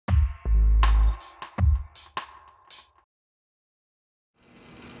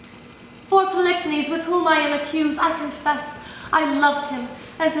Polixenes, with whom I am accused, I confess I loved him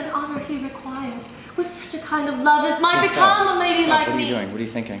as an honor he required. With such a kind of love as might become a lady like me. What are you doing? What are you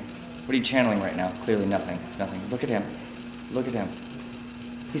thinking? What are you channeling right now? Clearly nothing. Nothing. Look at him. Look at him.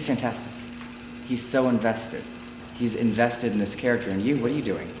 He's fantastic. He's so invested. He's invested in this character. And you, what are you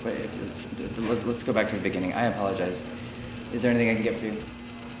doing? Let's go back to the beginning. I apologize. Is there anything I can get for you?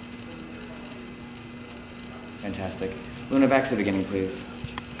 Fantastic. Luna, back to the beginning, please.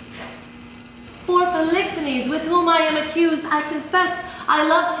 For Polixenes, with whom I am accused, I confess I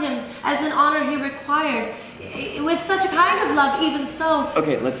loved him as an honor he required. With such a kind of love, even so.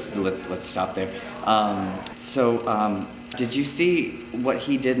 Okay, let's stop there. Did you see what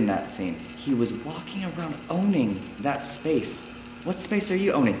he did in that scene? He was walking around owning that space. What space are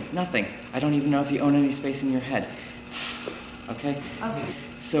you owning? Nothing. I don't even know if you own any space in your head. Okay? Okay.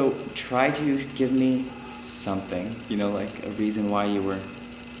 So try to give me something, like a reason why you were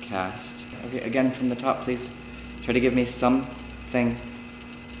cast. Okay, again from the top, please. Try to give me something.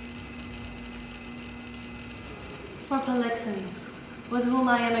 For Polixenes, with whom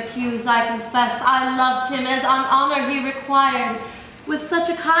I am accused, I confess I loved him as an honor he required, with such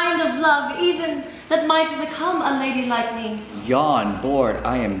a kind of love, even that might become a lady like me. Yawn, bored.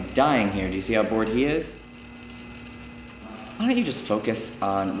 I am dying here. Do you see how bored he is? Why don't you just focus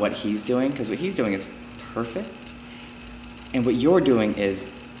on what he's doing? Because what he's doing is perfect, and what you're doing is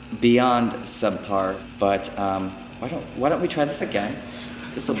beyond subpar. But why don't we try this again?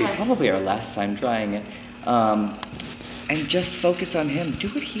 This will be probably our last time trying it. And just focus on him. Do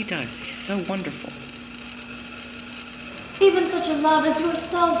what he does. He's so wonderful. Even such a love as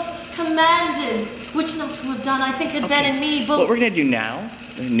yourself commanded, which not to have done, I think had been in me both. What we're gonna do now,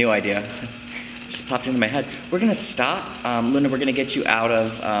 new idea, just popped into my head. We're gonna stop. Luna, we're gonna get you out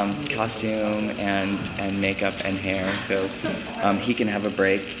of costume and makeup and hair, so he can have a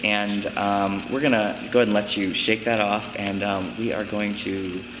break. And we're gonna go ahead and let you shake that off, and we are going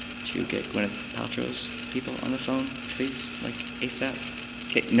to get Gwyneth Paltrow's people on the phone, please, like ASAP.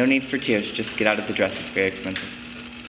 Okay, no need for tears, just get out of the dress, it's very expensive.